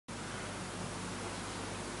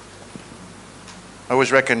I always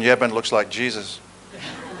reckon Yeben looks like Jesus.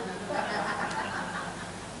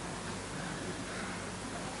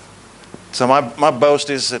 So my boast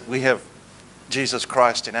is that we have Jesus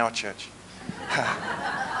Christ in our church.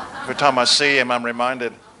 Every time I see him, I'm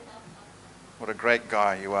reminded, what a great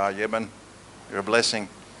guy you are, Yeben. You're a blessing.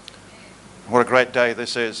 What a great day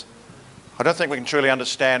this is. I don't think we can truly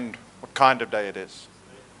understand what kind of day it is.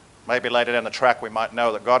 Maybe later down the track we might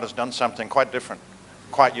know that God has done something quite different,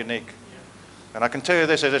 quite unique. And I can tell you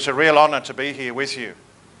this, it's a real honor to be here with you.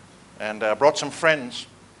 And I brought some friends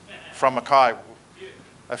from Mackay.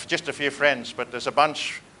 Just a few friends, but there's a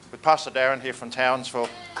bunch with Pastor Darren here from Townsville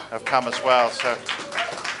have come as well. So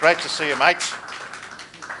great to see you, mates.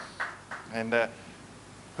 And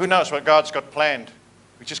who knows what God's got planned.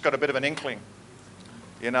 We've just got a bit of an inkling,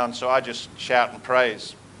 you know, and so I just shout and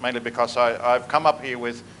praise, mainly because I've come up here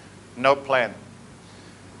with no plan.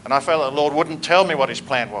 And I felt that the Lord wouldn't tell me what his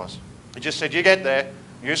plan was. He just said, you get there,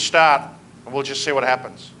 you start, and we'll just see what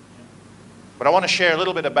happens. But I want to share a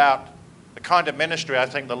little bit about the kind of ministry I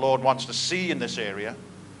think the Lord wants to see in this area.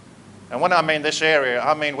 And when I mean this area,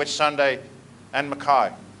 I mean Whitsunday and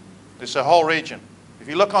Mackay. There's a whole region. If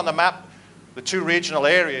you look on the map, the two regional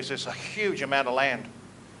areas, there's a huge amount of land.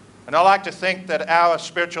 And I like to think that our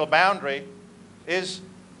spiritual boundary is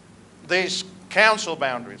these council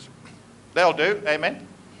boundaries. They'll do, amen?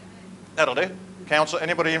 That'll do. Council,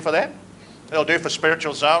 anybody in for that? They'll do for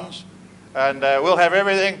spiritual zones. And we'll have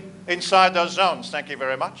everything inside those zones, thank you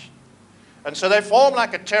very much. And so they form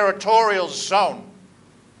like a territorial zone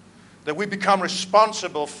that we become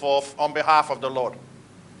responsible for on behalf of the Lord.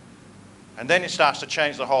 And then it starts to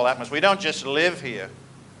change the whole atmosphere. We don't just live here,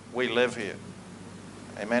 we live here.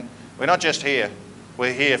 Amen? We're not just here.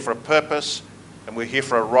 We're here for a purpose, and we're here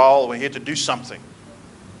for a role. We're here to do something.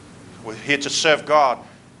 We're here to serve God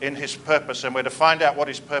in his purpose, and we're to find out what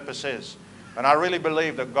his purpose is. And I really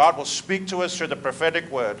believe that God will speak to us through the prophetic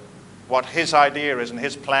word what his idea is and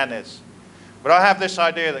his plan is. But I have this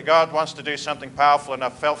idea that God wants to do something powerful, and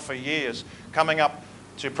I've felt for years coming up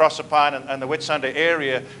to Proserpine and the Whitsunday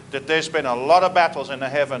area that there's been a lot of battles in the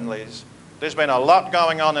heavenlies. There's been a lot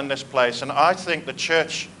going on in this place, and I think the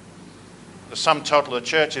church, the sum total of the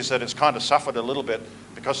church is that it's kind of suffered a little bit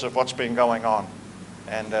because of what's been going on.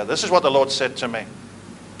 And this is what the Lord said to me.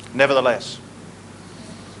 Nevertheless.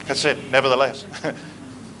 That's it, nevertheless.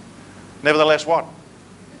 Nevertheless what?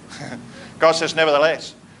 God says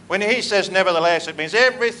nevertheless. When he says nevertheless, it means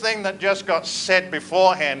everything that just got said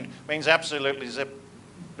beforehand means absolutely zip.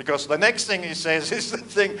 Because the next thing he says is the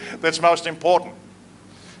thing that's most important.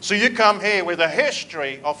 So you come here with a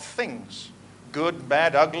history of things. Good,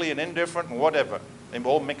 bad, ugly, and indifferent, and whatever. They're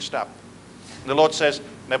all mixed up. And the Lord says,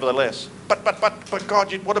 nevertheless. But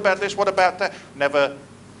God, what about this? What about that?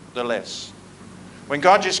 Nevertheless. When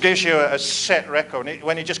God just gives you a set record,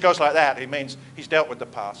 when he just goes like that, it means he's dealt with the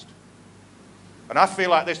past. And I feel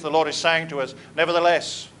like this, the Lord is saying to us,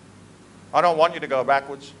 nevertheless, I don't want you to go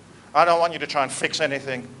backwards. I don't want you to try and fix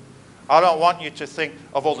anything. I don't want you to think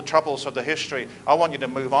of all the troubles of the history. I want you to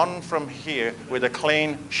move on from here with a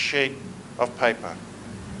clean sheet of paper.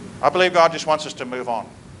 I believe God just wants us to move on.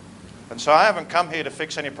 And so I haven't come here to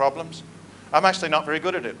fix any problems. I'm actually not very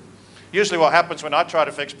good at it. Usually what happens when I try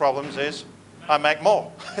to fix problems is I make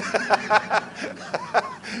more.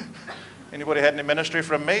 Anybody had any ministry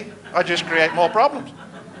from me? I just create more problems.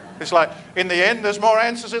 It's like, in the end, there's more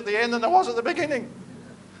answers at the end than there was at the beginning.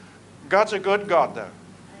 God's a good God, though.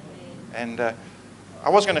 And I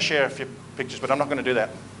was going to share a few pictures, but I'm not going to do that.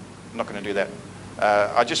 I'm not going to do that.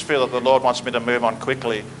 I just feel that the Lord wants me to move on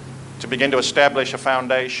quickly to begin to establish a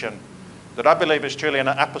foundation that I believe is truly an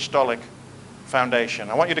apostolic foundation.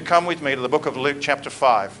 I want you to come with me to the book of Luke chapter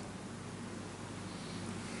 5.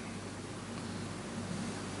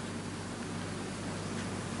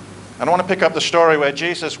 And I want to pick up the story where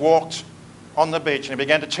Jesus walked on the beach and he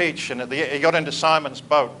began to teach, and he got into Simon's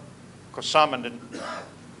boat, because Simon didn't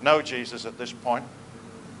know Jesus at this point,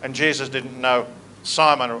 and Jesus didn't know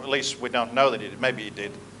Simon, or at least we don't know that he did. Maybe he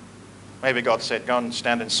did. Maybe God said, go and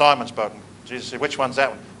stand in Simon's boat. And Jesus said, which one's that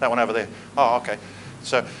one? That one over there. Oh, okay.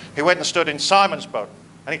 So he went and stood in Simon's boat,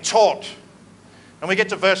 and he taught. And we get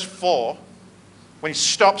to verse 4, when he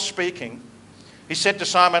stopped speaking, he said to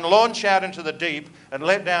Simon, launch out into the deep and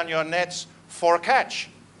let down your nets for a catch.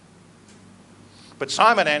 But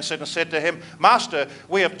Simon answered and said to him, Master,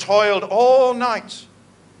 we have toiled all night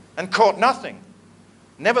and caught nothing.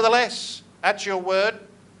 Nevertheless, at your word,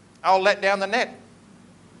 I'll let down the net.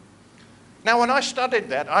 Now, when I studied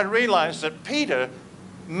that, I realized that Peter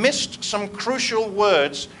missed some crucial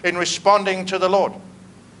words in responding to the Lord.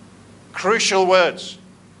 Crucial words.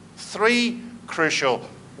 3 crucial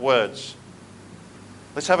words.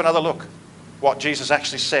 Let's have another look what Jesus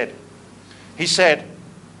actually said. He said,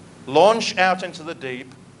 launch out into the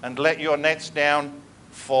deep and let your nets down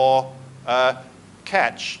for a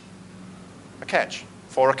catch. A catch.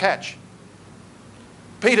 For a catch.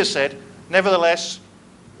 Peter said, nevertheless,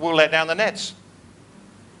 we'll let down the nets.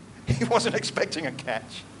 He wasn't expecting a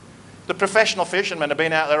catch. The professional fishermen had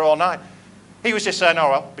been out there all night. He was just saying, oh,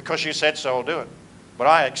 well, because you said so, I'll do it. But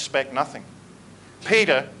I expect nothing.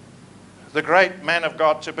 Peter, the great man of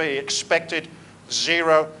God to be, expected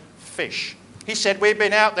 0 fish. He said, we've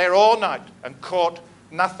been out there all night and caught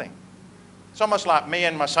nothing. It's almost like me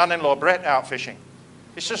and my son-in-law Brett out fishing.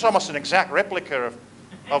 It's just almost an exact replica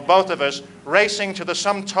of both of us racing to the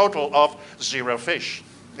sum total of 0 fish.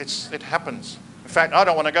 It happens. In fact, I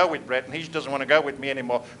don't want to go with Brett, and he doesn't want to go with me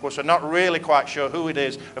anymore, because we're not really quite sure who it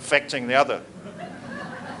is affecting the other.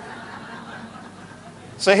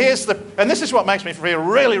 So and this is what makes me feel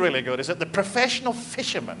really, really good, is that the professional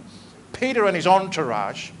fisherman, Peter and his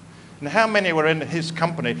entourage, and how many were in his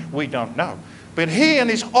company, we don't know. But he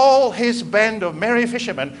and all his band of merry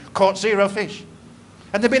fishermen caught 0 fish.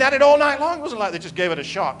 And they've been at it all night long. It wasn't like they just gave it a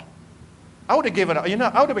shot. I would have I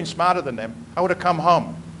would have been smarter than them. I would have come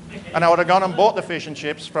home. And I would have gone and bought the fish and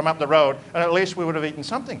chips from up the road, and at least we would have eaten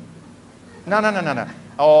something. No.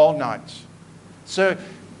 All night. So, a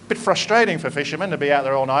bit frustrating for fishermen to be out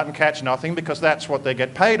there all night and catch nothing, because that's what they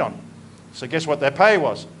get paid on. So guess what their pay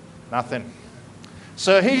was? Nothing.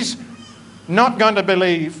 So he's not going to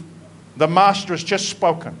believe the master has just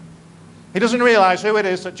spoken. He doesn't realize who it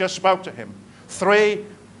is that just spoke to him. 3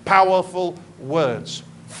 powerful words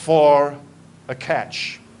for a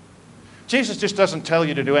catch. Jesus just doesn't tell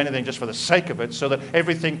you to do anything just for the sake of it so that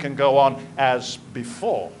everything can go on as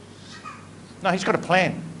before. No, he's got a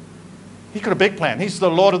plan. He's got a big plan. He's the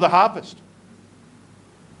Lord of the harvest.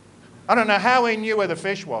 I don't know how he knew where the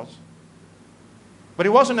fish was, but it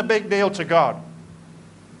wasn't a big deal to God.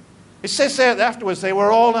 It says there afterwards they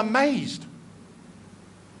were all amazed.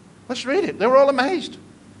 Let's read it. They were all amazed.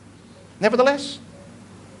 Nevertheless.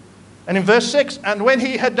 And in verse 6, and when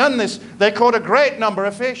he had done this, they caught a great number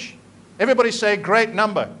of fish. Everybody say great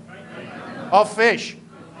number of fish.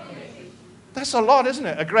 That's a lot, isn't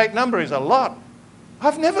it? A great number is a lot.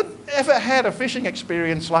 I've never ever had a fishing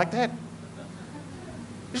experience like that.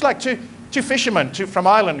 It's like two fishermen from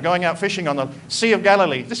Ireland going out fishing on the Sea of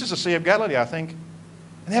Galilee. This is the Sea of Galilee, I think.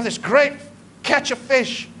 And they have this great catch of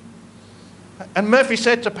fish. And Murphy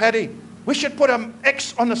said to Paddy, we should put an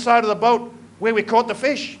X on the side of the boat where we caught the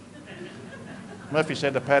fish. Murphy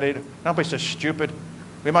said to Paddy, don't be so stupid.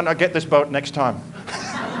 We might not get this boat next time.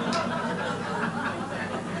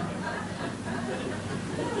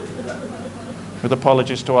 With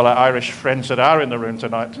apologies to all our Irish friends that are in the room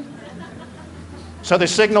tonight. So they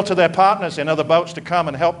signaled to their partners in other boats to come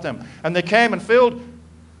and help them. And they came and filled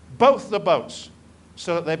both the boats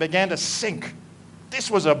so that they began to sink.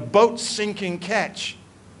 This was a boat-sinking catch.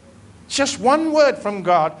 Just one word from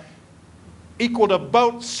God equaled a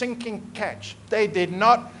boat-sinking catch. They did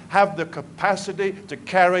not have the capacity to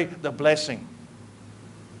carry the blessing.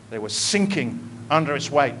 They were sinking under its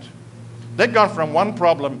weight. They'd gone from one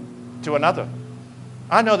problem to another.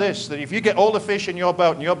 I know this, that if you get all the fish in your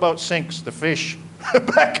boat and your boat sinks, the fish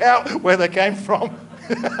back out where they came from.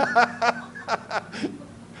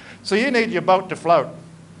 So you need your boat to float,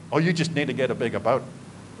 or you just need to get a bigger boat.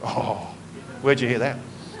 Oh, where'd you hear that?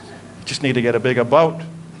 You just need to get a bigger boat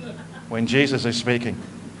when Jesus is speaking.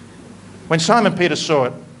 When Simon Peter saw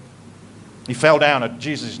it, he fell down at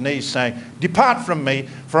Jesus' knees saying, depart from me,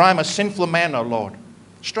 for I am a sinful man, O Lord.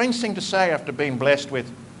 Strange thing to say after being blessed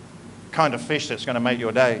with kind of fish that's going to make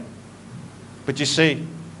your day. But you see,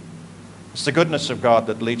 it's the goodness of God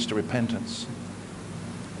that leads to repentance.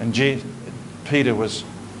 And Peter was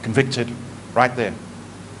convicted right there,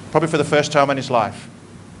 probably for the first time in his life,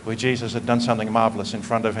 where Jesus had done something marvelous in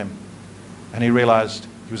front of him. And he realized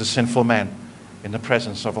he was a sinful man in the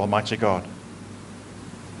presence of Almighty God.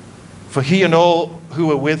 For he and all who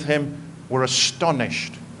were with him were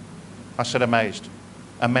astonished. I said amazed.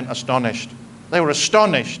 I meant astonished. They were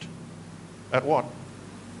astonished at what?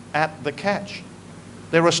 At the catch.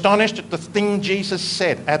 They were astonished at the thing Jesus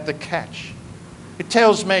said, at the catch. It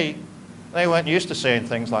tells me they weren't used to seeing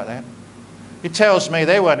things like that. It tells me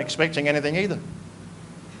they weren't expecting anything either.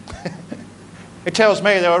 It tells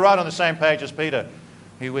me they were right on the same page as Peter.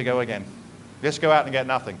 Here we go again. Let's go out and get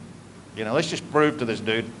nothing. You know, let's just prove to this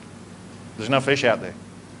dude there's no fish out there.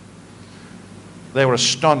 They were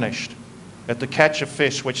astonished at the catch of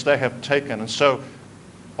fish which they have taken. And so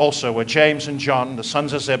also were James and John, the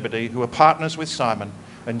sons of Zebedee, who were partners with Simon.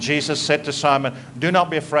 And Jesus said to Simon, do not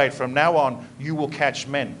be afraid. From now on, you will catch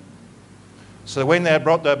men. So when they had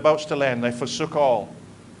brought their boats to land, they forsook all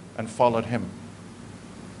and followed him.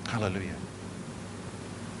 Hallelujah.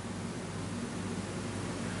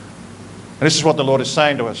 And this is what the Lord is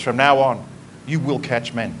saying to us. From now on, you will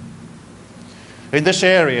catch men. In this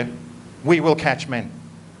area, we will catch men.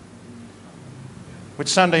 With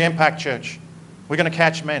Sunday Impact Church, we're going to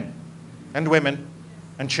catch men and women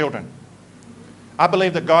and children. I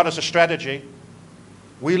believe that God has a strategy.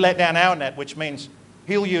 We let down our net, which means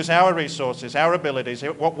he'll use our resources, our abilities,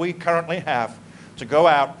 what we currently have, to go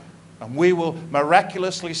out, and we will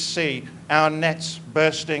miraculously see our nets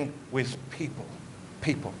bursting with people.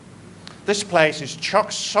 People. This place is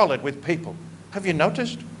chock solid with people. Have you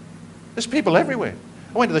noticed? There's people everywhere.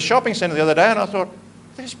 I went to the shopping centre the other day and I thought,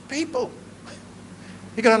 there's people.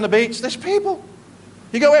 You go on the beach, there's people.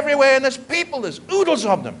 You go everywhere and there's people. There's oodles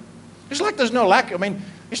of them. It's like there's no lack. I mean,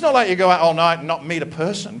 it's not like you go out all night and not meet a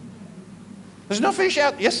person. There's no fish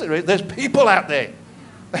out. Yes, there is. There's people out there.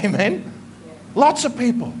 Amen? Lots of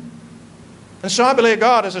people. And so I believe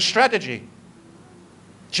God has a strategy.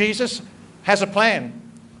 Jesus has a plan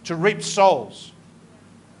to reap souls.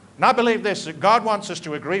 And I believe this, that God wants us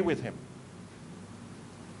to agree with him.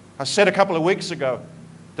 I said a couple of weeks ago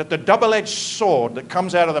that the double-edged sword that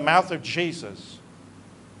comes out of the mouth of Jesus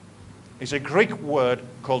is a Greek word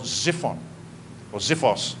called xiphon, or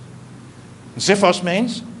xiphos. And xiphos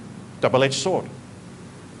means double-edged sword.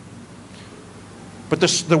 But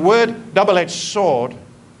the word double-edged sword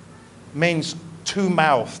means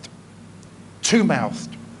two-mouthed.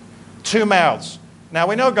 Two-mouthed. Two mouths. Now,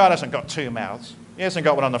 we know God hasn't got two mouths. He hasn't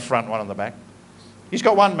got one on the front, one on the back. He's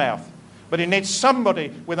got one mouth. But he needs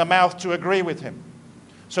somebody with a mouth to agree with him.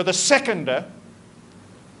 So the seconder,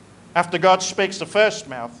 after God speaks the first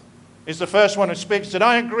mouth, is the first one who speaks, that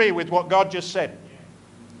I agree with what God just said.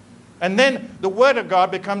 And then the word of God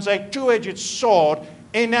becomes a two-edged sword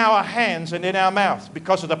in our hands and in our mouth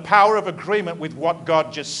because of the power of agreement with what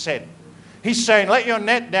God just said. He's saying, let your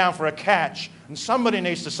net down for a catch. And somebody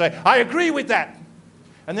needs to say, I agree with that.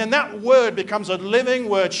 And then that word becomes a living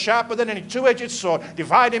word, sharper than any two-edged sword,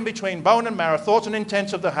 dividing between bone and marrow, thoughts and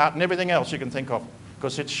intents of the heart, and everything else you can think of,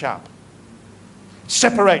 because it's sharp. It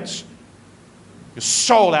separates your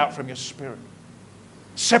soul out from your spirit.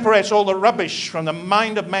 Separates all the rubbish from the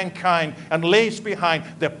mind of mankind and leaves behind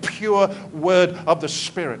the pure word of the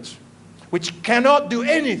Spirit, which cannot do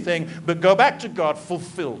anything but go back to God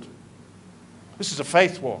fulfilled. This is a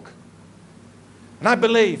faith walk. And I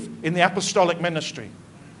believe in the apostolic ministry.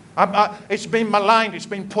 It's been maligned, it's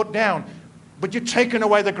been put down, but you've taken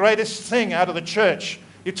away the greatest thing out of the church.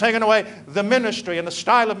 You've taken away the ministry and the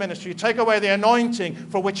style of ministry. You take away the anointing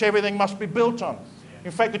for which everything must be built on.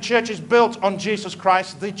 In fact, the church is built on Jesus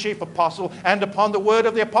Christ, the chief apostle, and upon the word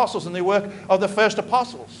of the apostles and the work of the first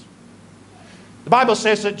apostles. The Bible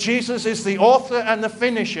says that Jesus is the author and the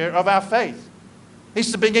finisher of our faith.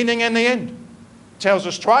 He's the beginning and the end. It tells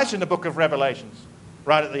us twice in the book of Revelations,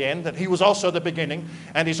 right at the end, that he was also the beginning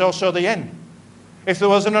and he's also the end. If there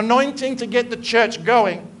was an anointing to get the church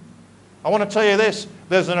going, I want to tell you this,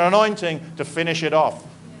 there's an anointing to finish it off.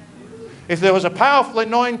 If there was a powerful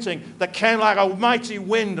anointing that came like a mighty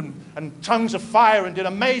wind and tongues of fire and did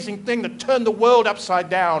an amazing thing that turned the world upside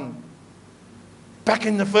down back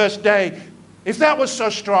in the first day, if that was so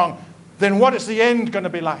strong, then what is the end going to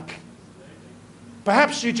be like?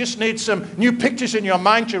 Perhaps you just need some new pictures in your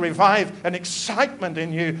mind to revive an excitement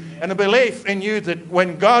in you and a belief in you that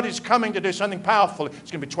when God is coming to do something powerful,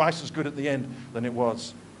 it's going to be twice as good at the end than it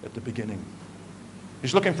was at the beginning.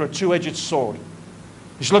 He's looking for a two-edged sword.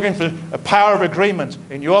 He's looking for a power of agreement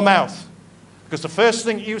in your mouth. Because the first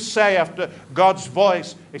thing you say after God's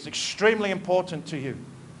voice is extremely important to you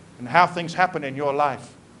and how things happen in your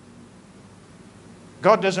life.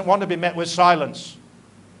 God doesn't want to be met with silence.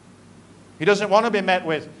 He doesn't want to be met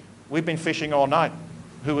with, we've been fishing all night.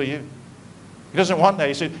 Who are you? He doesn't want that.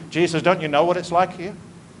 He said, Jesus, don't you know what it's like here?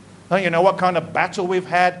 Don't you know what kind of battle we've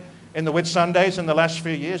had in the Whitsundays in the last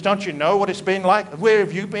few years? Don't you know what it's been like? Where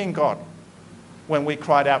have you been, God? When we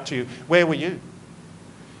cried out to you, where were you?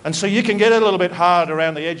 And so you can get a little bit hard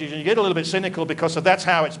around the edges and you get a little bit cynical because that's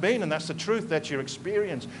how it's been and that's the truth, that's your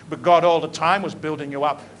experience. But God all the time was building you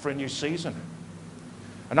up for a new season.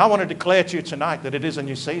 And I want to declare to you tonight that it is a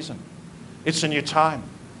new season. It's a new time,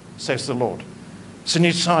 says the Lord. It's a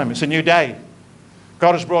new time. It's a new day.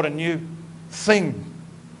 God has brought a new thing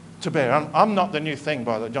to bear. I'm not the new thing,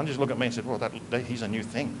 by the way. John just looked at me and said, well, he's a new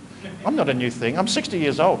thing. I'm not a new thing. I'm 60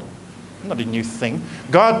 years old. I'm not a new thing.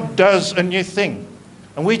 God does a new thing.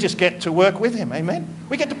 And we just get to work with him. Amen?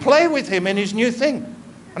 We get to play with him in his new thing.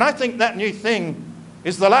 And I think that new thing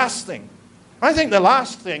is the last thing. I think the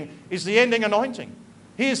last thing is the ending anointing.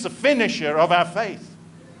 He is the finisher of our faith.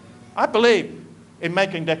 I believe in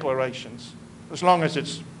making declarations, as long as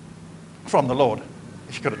it's from the Lord.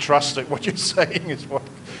 You've got to trust that what you're saying is what,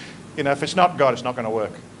 if it's not God, it's not going to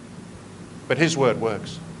work. But His word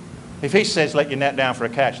works. If He says, let your net down for a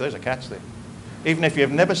catch, there's a catch there. Even if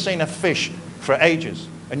you've never seen a fish for ages,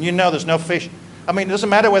 and you know there's no fish. I mean, it doesn't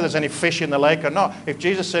matter whether there's any fish in the lake or not. If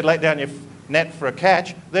Jesus said, let down your net for a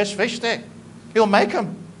catch, there's fish there. He'll make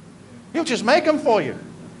them. He'll just make them for you.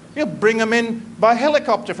 He'll bring them in by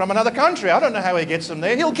helicopter from another country. I don't know how He gets them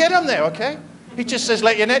there. He'll get them there, okay? He just says,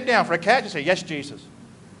 let your net down for a catch. You say, yes, Jesus.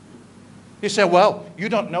 You say, well, you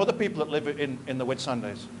don't know the people that live in the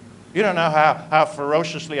Whitsundays. You don't know how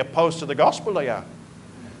ferociously opposed to the gospel they are.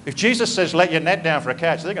 If Jesus says, let your net down for a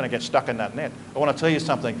catch, they're going to get stuck in that net. I want to tell you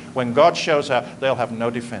something. When God shows up, they'll have no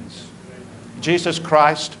defense. Jesus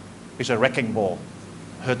Christ is a wrecking ball.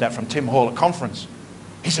 I heard that from Tim Hall at conference.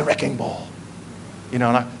 He's a wrecking ball. And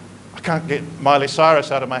I can't get Miley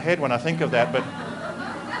Cyrus out of my head when I think of that, but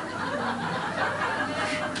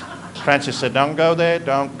Francis said, don't go there,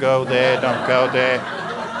 don't go there, don't go there.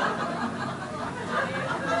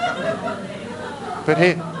 But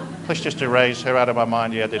here, let's just erase her out of my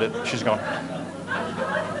mind. Yeah, I did it. She's gone.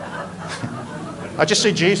 I just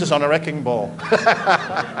see Jesus on a wrecking ball.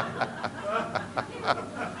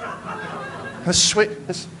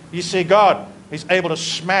 You see God, He's able to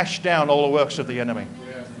smash down all the works of the enemy.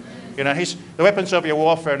 The weapons of your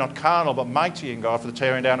warfare are not carnal, but mighty in God for the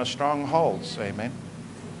tearing down of strongholds. Amen.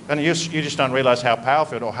 And you just don't realize how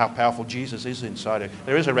powerful Jesus is inside of you.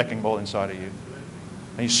 There is a wrecking ball inside of you.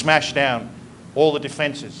 And you smash down all the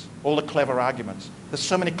defenses, all the clever arguments. There's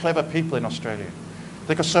so many clever people in Australia.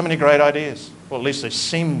 They've got so many great ideas. Well, at least they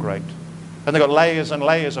seem great. And they've got layers and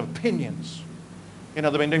layers of opinions.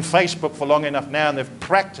 They've been doing Facebook for long enough now, and they've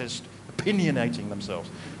practiced opinionating themselves.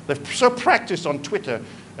 They've so practiced on Twitter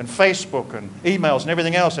and Facebook and emails and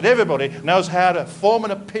everything else that everybody knows how to form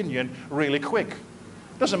an opinion really quick.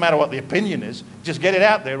 It doesn't matter what the opinion is, just get it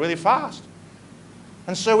out there really fast.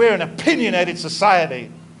 And so we're an opinionated society.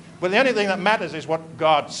 But the only thing that matters is what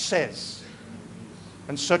God says.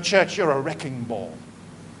 And so, church, you're a wrecking ball.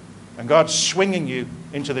 And God's swinging you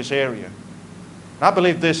into this area. And I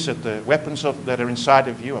believe this, that the weapons that are inside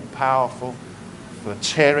of you are powerful for the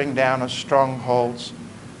tearing down of strongholds.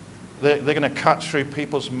 They're going to cut through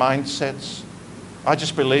people's mindsets. I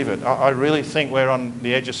just believe it. I really think we're on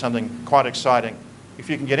the edge of something quite exciting. If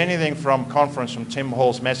you can get anything from conference, from Tim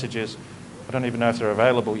Hall's messages, I don't even know if they're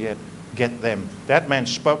available yet, get them. That man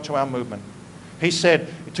spoke to our movement. He said,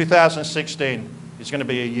 2016 is going to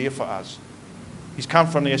be a year for us. He's come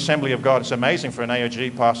from the Assembly of God. It's amazing for an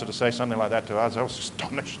AOG pastor to say something like that to us. I was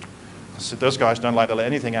astonished. I said, those guys don't like to let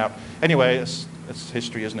anything out. Anyway, it's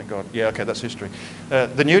history, isn't it, God? Yeah, okay, that's history.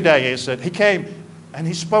 The new day is that he came and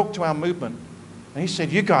he spoke to our movement. And he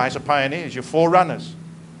said, you guys are pioneers. You're forerunners.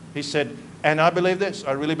 He said, and I believe this.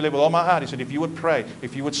 I really believe with all my heart. He said, if you would pray,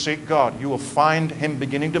 if you would seek God, you will find Him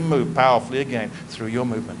beginning to move powerfully again through your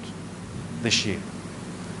movement this year,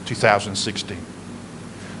 2016.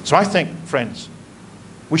 So I think, friends,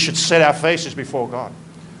 we should set our faces before God.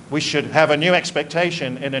 We should have a new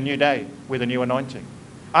expectation in a new day with a new anointing.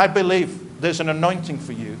 I believe there's an anointing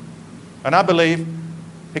for you. And I believe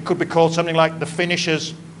it could be called something like the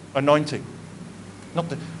finisher's anointing. Not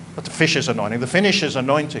the fisher's anointing, the finisher's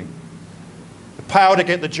anointing. The power to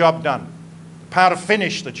get the job done. The power to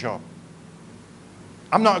finish the job.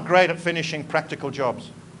 I'm not great at finishing practical jobs.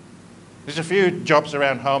 There's a few jobs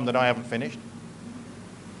around home that I haven't finished.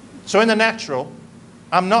 So in the natural,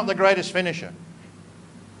 I'm not the greatest finisher.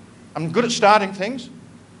 I'm good at starting things,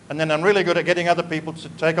 and then I'm really good at getting other people to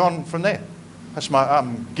take on from there.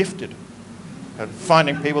 I'm gifted at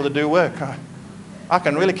finding people to do work. I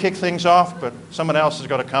can really kick things off, but someone else has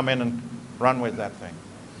got to come in and run with that thing.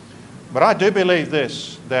 But I do believe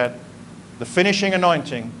this, that the finishing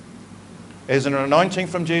anointing is an anointing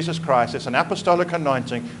from Jesus Christ. It's an apostolic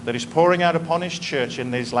anointing that is pouring out upon His church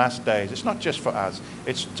in these last days. It's not just for us.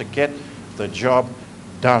 It's to get the job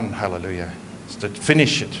done. Hallelujah. It's to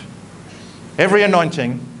finish it. Every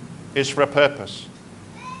anointing is for a purpose.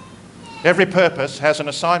 Every purpose has an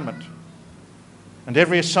assignment. And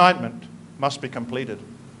every assignment must be completed.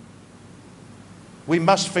 We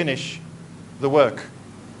must finish the work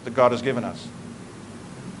that God has given us.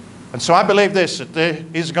 And so I believe this, that there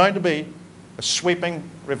is going to be a sweeping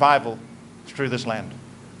revival through this land.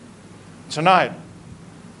 Tonight,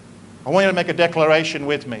 I want you to make a declaration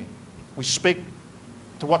with me. We speak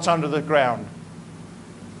to what's under the ground.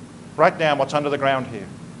 Write down what's under the ground here.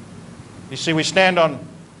 You see, we stand on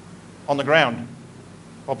the ground,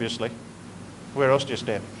 obviously. Where else do you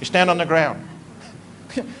stand? You stand on the ground.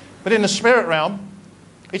 But in the spirit realm,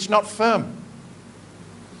 it's not firm.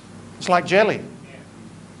 It's like jelly.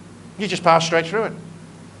 You just pass straight through it.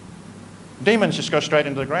 Demons just go straight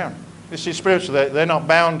into the ground. You see, spirits, they're not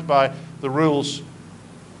bound by the rules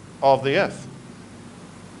of the earth.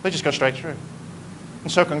 They just go straight through.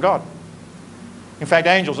 And so can God. In fact,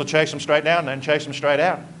 angels will chase them straight down and then chase them straight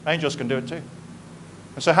out. Angels can do it too.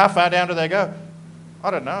 And so how far down do they go? I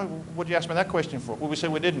don't know. What did you ask me that question for? Well, we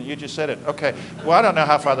said we didn't. You just said it. Okay. Well, I don't know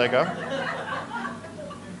how far they go.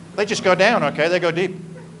 They just go down, okay? They go deep.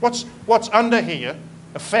 What's under here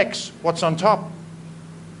affects what's on top.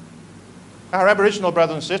 Our Aboriginal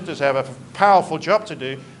brothers and sisters have a powerful job to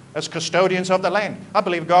do as custodians of the land. I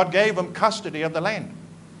believe God gave them custody of the land.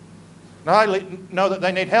 Now, I know that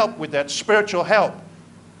they need help with that, spiritual help,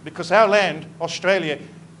 because our land, Australia,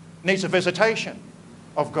 needs a visitation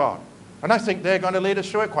of God. And I think they're going to lead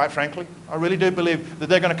us through it, quite frankly. I really do believe that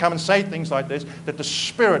they're going to come and say things like this, that the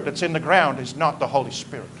spirit that's in the ground is not the Holy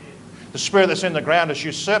Spirit. The spirit that's in the ground has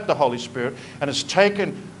usurped the Holy Spirit and has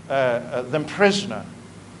taken them prisoner.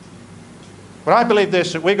 But I believe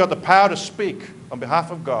this, that we've got the power to speak on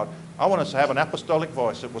behalf of God. I want us to have an apostolic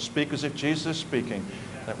voice that will speak as if Jesus is speaking.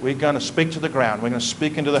 That we're going to speak to the ground. We're going to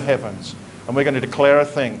speak into the heavens. And we're going to declare a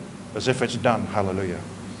thing as if it's done. Hallelujah.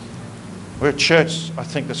 We're a church, I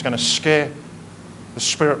think, that's going to scare the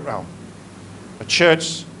spirit realm. A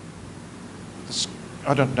church that's,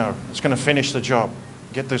 I don't know, it's going to finish the job.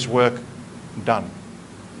 Get this work done.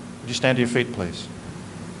 Would you stand to your feet, please?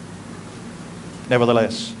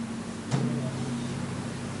 Nevertheless.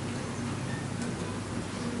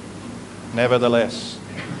 Nevertheless.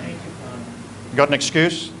 Got an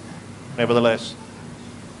excuse? Nevertheless.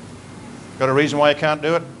 Got a reason why you can't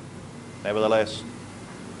do it? Nevertheless.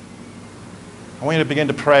 I want you to begin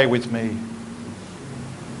to pray with me.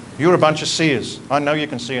 You're a bunch of seers. I know you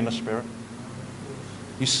can see in the Spirit.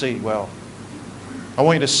 You see well. I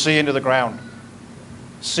want you to see into the ground.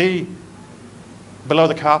 See below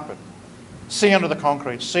the carpet. See under the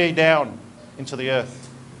concrete. See down into the earth.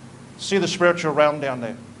 See the spiritual realm down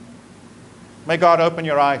there. May God open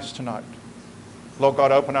your eyes tonight. Lord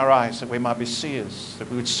God, open our eyes that we might be seers, that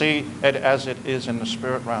we would see it as it is in the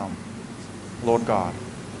spirit realm, Lord God.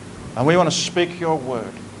 And we want to speak your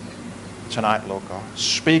word tonight, Lord God.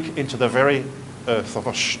 Speak into the very earth of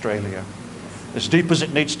Australia, as deep as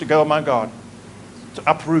it needs to go, my God, to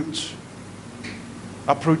uproot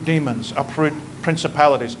demons, uproot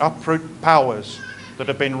principalities, uproot powers that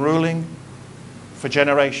have been ruling for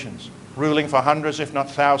generations, ruling for hundreds, if not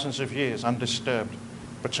thousands of years, undisturbed.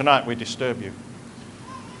 But tonight we disturb you.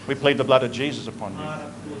 We plead the blood of Jesus upon you.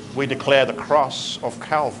 We declare the cross of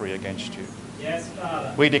Calvary against you. Yes,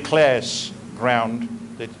 Father. We declare ground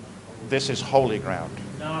that this is holy ground.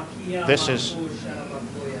 This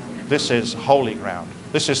is holy ground.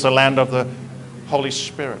 This is the land of the Holy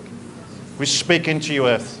Spirit. We speak into you,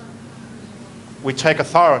 earth. We take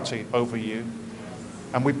authority over you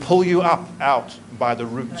and we pull you up out by the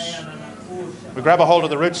roots. We grab a hold of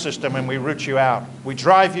the root system and we root you out. We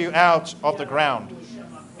drive you out of the ground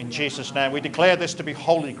in Jesus' name. We declare this to be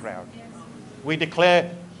holy ground. We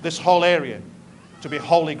declare this whole area to be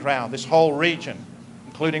holy ground, this whole region,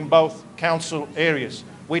 including both council areas.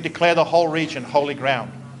 We declare the whole region holy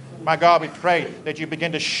ground. My God, we pray that you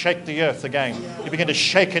begin to shake the earth again. You begin to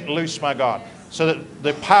shake it loose, my God, so that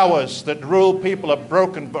the powers that rule people are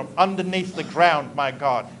broken from underneath the ground, my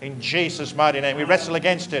God, in Jesus' mighty name. We wrestle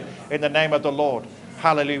against it in the name of the Lord.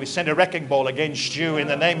 Hallelujah. We send a wrecking ball against you in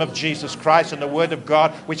the name of Jesus Christ and the word of God,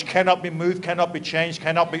 which cannot be moved, cannot be changed,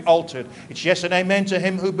 cannot be altered. It's yes and amen to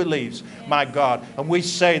him who believes, my God. And we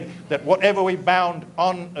say that whatever we bound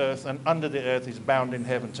on earth and under the earth is bound in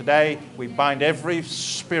heaven. Today, we bind every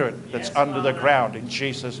spirit that's under the ground in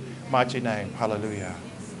Jesus' mighty name. Hallelujah.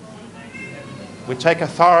 We take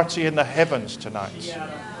authority in the heavens tonight,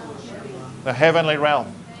 the heavenly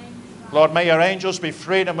realm. Lord, may your angels be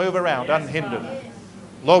free to move around unhindered.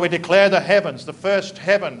 Lord, we declare the heavens, the first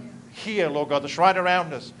heaven here, Lord God, that's right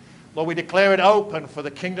around us. Lord, we declare it open for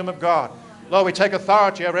the kingdom of God. Lord, we take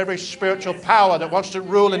authority over every spiritual power that wants to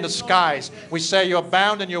rule in the skies. We say you're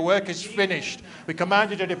bound and your work is finished. We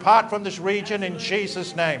command you to depart from this region in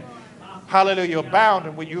Jesus' name. Hallelujah. You're bound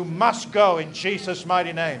and you must go in Jesus'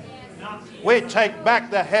 mighty name. We take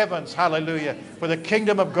back the heavens, hallelujah, for the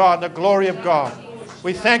kingdom of God, the glory of God.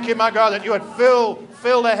 We thank you, my God, that you would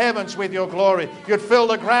fill the heavens with your glory. You'd fill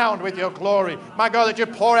the ground with your glory. My God, that you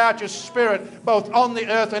pour out your spirit both on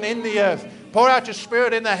the earth and in the earth. Pour out your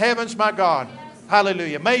spirit in the heavens, my God.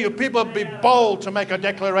 Hallelujah. May your people be bold to make a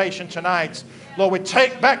declaration tonight. Lord, we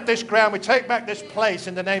take back this ground. We take back this place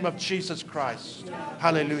in the name of Jesus Christ.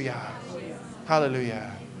 Hallelujah. Hallelujah.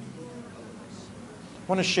 I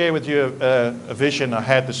want to share with you a vision I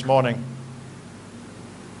had this morning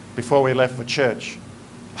before we left for church.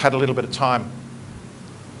 I had a little bit of time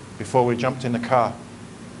before we jumped in the car.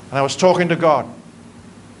 And I was talking to God.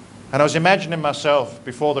 And I was imagining myself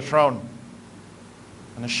before the throne.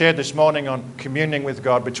 And I shared this morning on communing with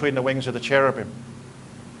God between the wings of the cherubim.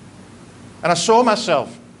 And I saw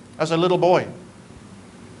myself as a little boy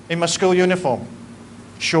in my school uniform.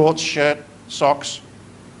 Shorts, shirt, socks,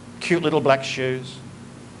 cute little black shoes.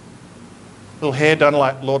 Little hair done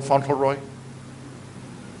like Lord Fauntleroy.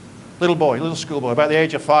 Little boy, little schoolboy, about the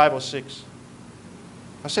age of 5 or 6.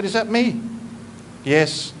 I said, is that me?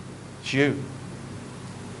 Yes, it's you.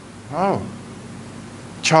 Oh,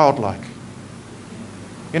 childlike.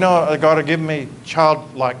 You know, God had given me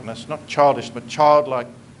childlikeness, not childish, but childlike.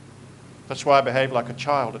 That's why I behave like a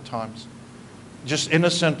child at times. Just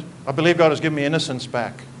innocent. I believe God has given me innocence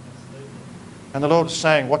back. And the Lord is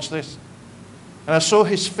saying, watch this. And I saw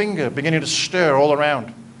his finger beginning to stir all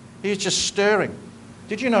around. He's just stirring.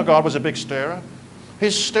 Did you know God was a big stirrer?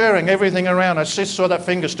 He's stirring everything around. I just saw that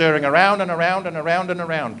finger stirring around and around and around and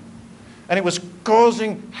around. And it was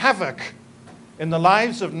causing havoc in the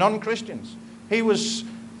lives of non-Christians. He was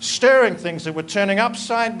stirring things that were turning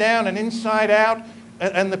upside down and inside out.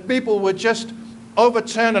 And the people were just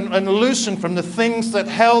overturned and loosened from the things that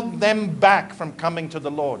held them back from coming to the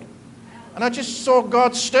Lord. And I just saw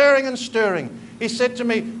God stirring and stirring. He said to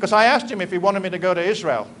me, because I asked him if he wanted me to go to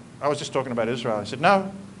Israel. I was just talking about Israel. I said, no,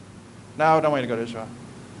 I don't want you to go to Israel.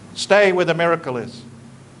 Stay where the miracle is.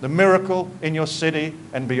 The miracle in your city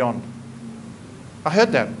and beyond. I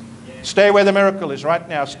heard that. Yeah. Stay where the miracle is right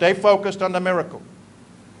now. Stay focused on the miracle.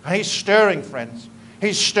 And he's stirring, friends.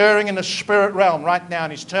 He's stirring in the spirit realm right now,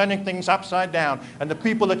 and he's turning things upside down. And the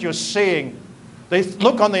people that you're seeing, they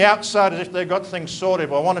look on the outside as if they've got things sorted.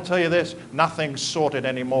 But I want to tell you this, nothing's sorted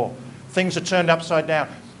anymore. Things are turned upside down.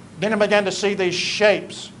 Then I began to see these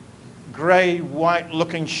shapes, grey,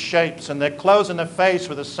 white-looking shapes, and their clothes and their face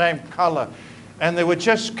were the same color. And they were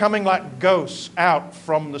just coming like ghosts out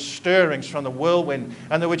from the stirrings, from the whirlwind.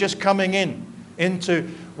 And they were just coming into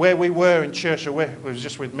where we were in church, or where it was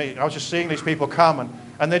just with me. I was just seeing these people come,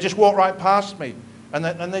 and they just walked right past me.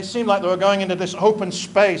 And they seemed like they were going into this open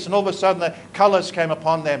space, and all of a sudden the colours came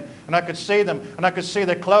upon them, and I could see them, and I could see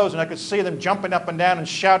their clothes, and I could see them jumping up and down and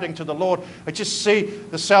shouting to the Lord. I just see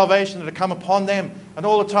the salvation that had come upon them, and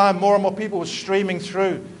all the time more and more people were streaming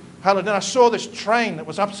through. Hallelujah. And I saw this train that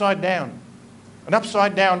was upside down, an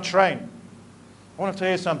upside down train. I want to tell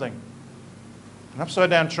you something. An upside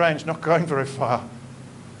down train is not going very far.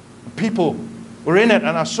 People were in it,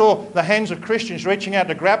 and I saw the hands of Christians reaching out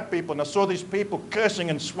to grab people, and I saw these people cursing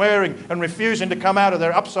and swearing and refusing to come out of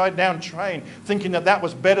their upside down train, thinking that that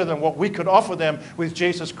was better than what we could offer them with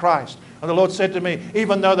Jesus Christ. And the Lord said to me,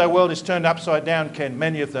 even though their world is turned upside down, Ken,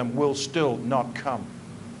 many of them will still not come.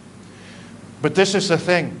 But this is the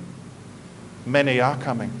thing. Many are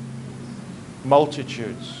coming.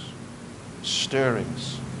 Multitudes,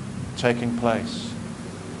 stirrings taking place.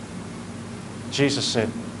 Jesus said,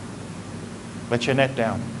 let your net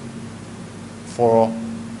down for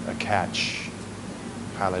a catch.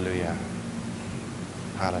 Hallelujah.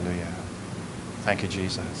 Hallelujah. Thank you,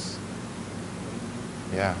 Jesus.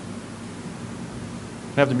 Yeah. Can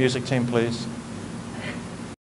I have the music team, please?